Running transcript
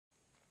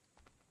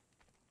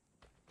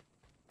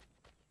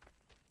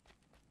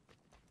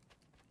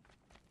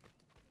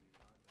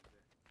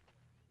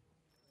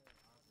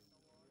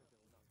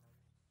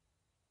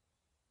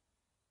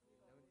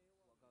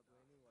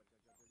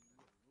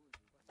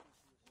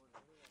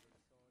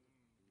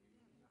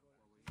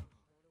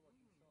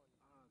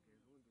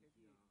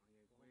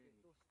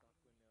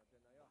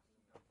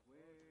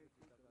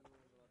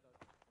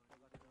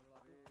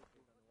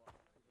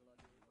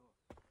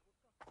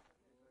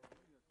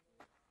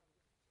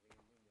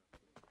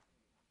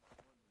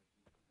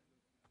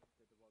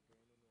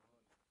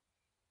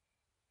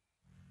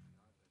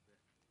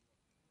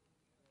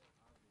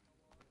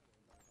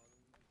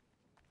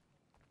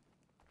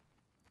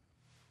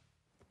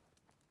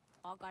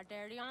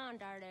Akaterian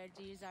dare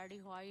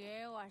Gizardi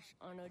Hoye was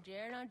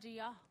Onogera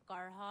Gia,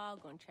 Garha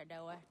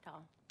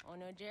Gunchedeweta.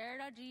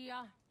 Onogera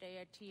Gia,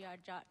 Deatia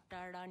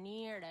Jatara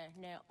Nere,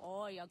 Ne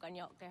Oya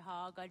Ganyoke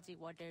Haga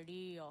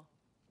Ziwaterio.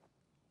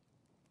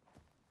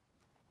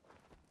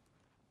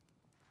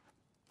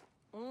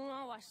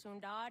 Uma was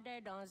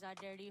sundade dans a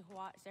deri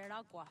Hua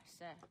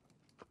Seraguase.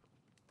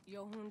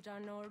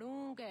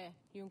 Yohunjanorunge,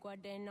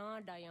 Yunguadena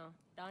Dayan,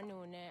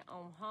 Danune,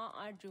 Amha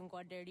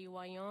Arjunguaderi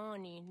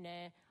Wayani,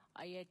 Ne.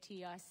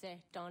 Ayetia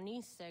se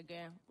tani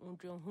sege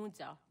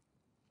unjunhuza.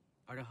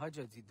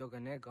 Arahaja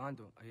zidogane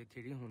gando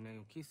ayetiri hune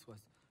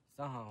ukiswas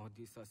saha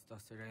odisa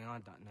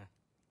staserayanda ne.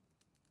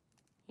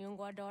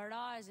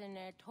 Yungwadora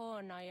zine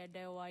to na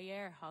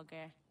yedewayer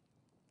hage.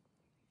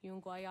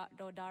 Yungwayat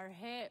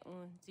dodarhe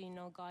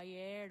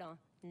zinogayera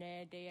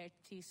ne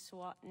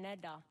deetiswa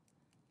neda.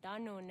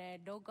 Danu ne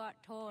dogat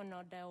to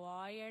no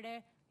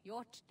dewayere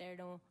yot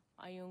deru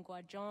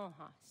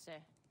ayungwajonha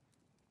se.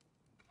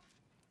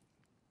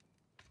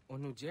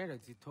 Onugera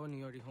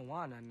zitoni yori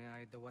Hawana ne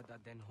aidawada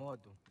den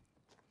hodu.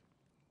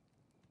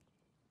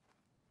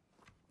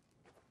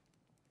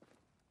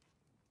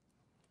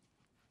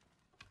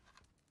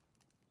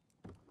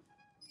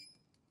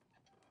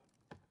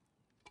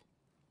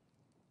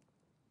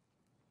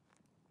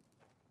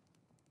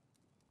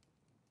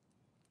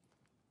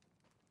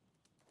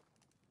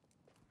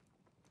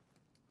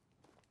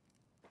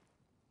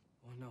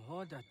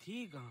 Onahoda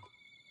tiga.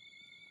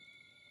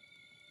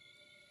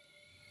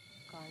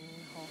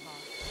 Kani hoha.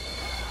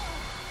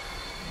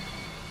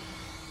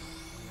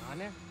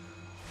 Yane?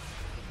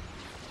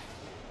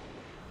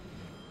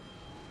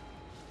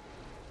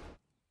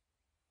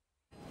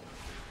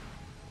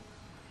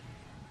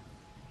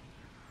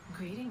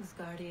 Greetings,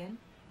 Guardian.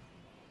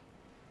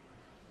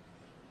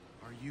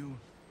 Are you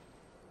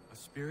a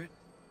spirit?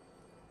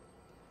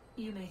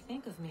 You may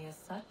think of me as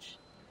such.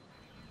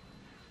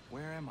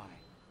 Where am I?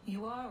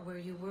 You are where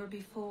you were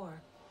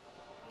before.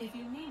 If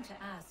you need to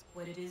ask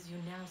what it is you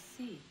now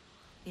see,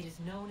 it is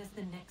known as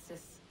the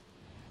Nexus.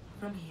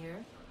 From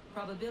here,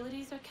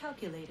 probabilities are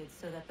calculated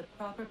so that the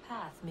proper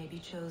path may be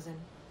chosen.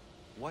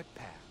 What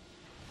path?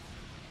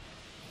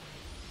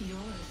 Yours.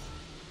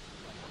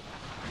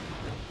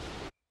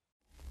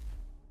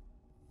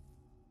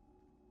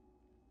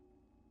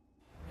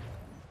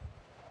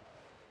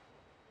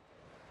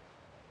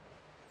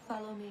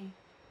 Follow me.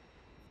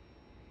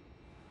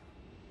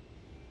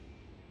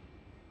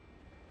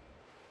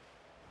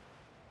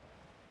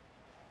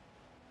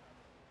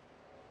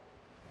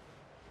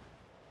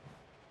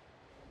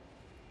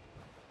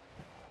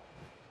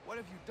 What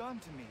have you done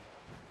to me?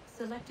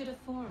 Selected a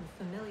form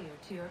familiar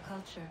to your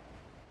culture.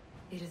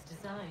 It is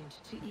designed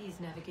to ease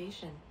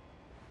navigation.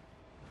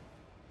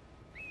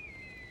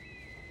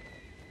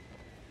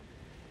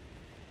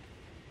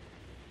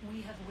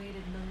 We have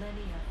waited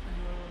millennia for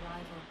your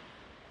arrival.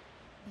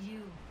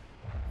 You,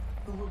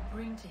 who will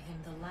bring to him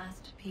the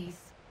last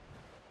piece,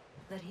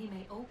 that he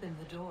may open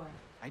the door.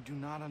 I do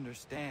not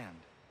understand.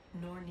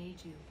 Nor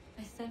need you.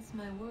 I sense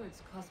my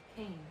words cause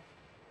pain.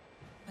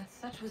 But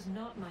such was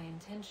not my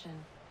intention.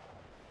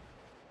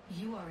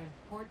 You are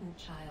important,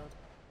 child,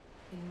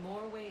 in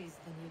more ways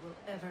than you will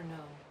ever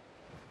know.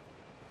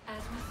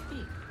 As we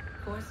speak,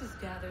 forces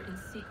gather in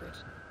secret,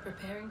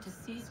 preparing to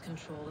seize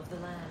control of the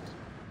land.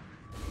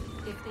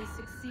 If they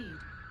succeed,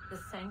 the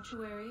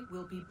sanctuary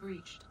will be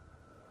breached.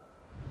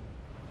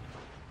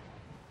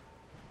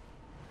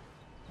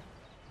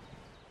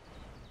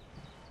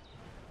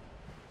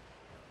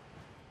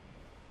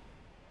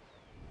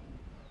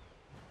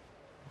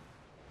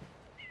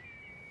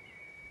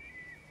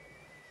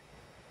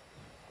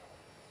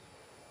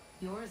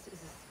 Yours is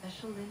a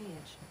special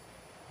lineage.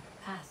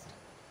 Past,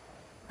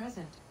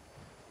 present,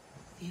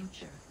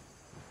 future.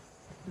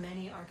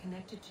 Many are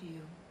connected to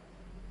you.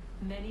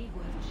 Many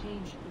who have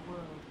changed the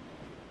world,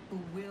 who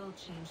will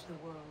change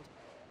the world.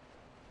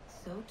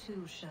 So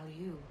too shall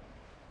you.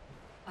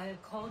 I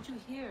have called you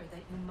here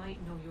that you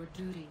might know your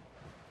duty.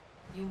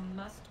 You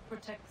must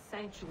protect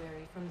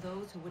Sanctuary from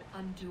those who would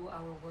undo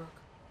our work.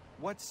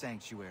 What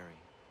sanctuary?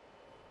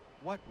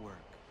 What work?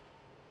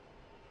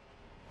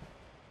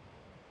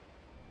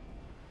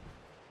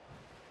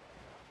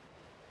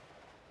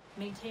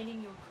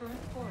 Maintaining your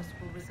current course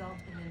will result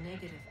in a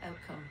negative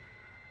outcome.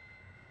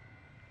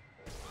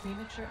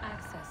 Premature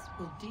access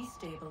will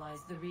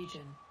destabilize the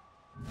region.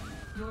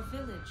 Your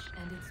village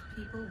and its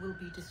people will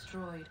be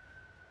destroyed.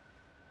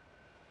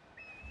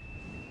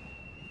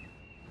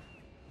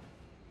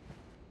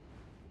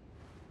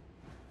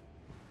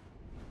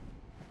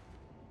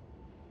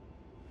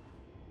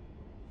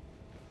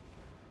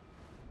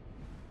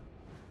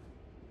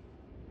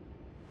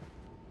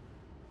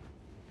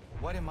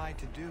 What am I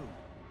to do?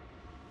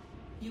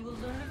 You will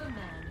learn of a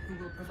man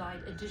who will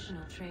provide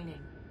additional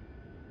training.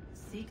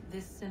 Seek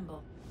this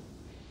symbol.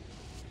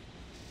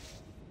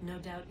 No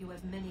doubt you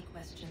have many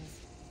questions.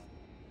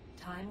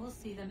 Time will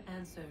see them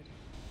answered.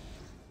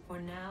 For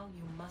now,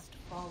 you must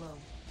follow.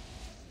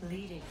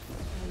 Leading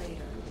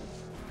later.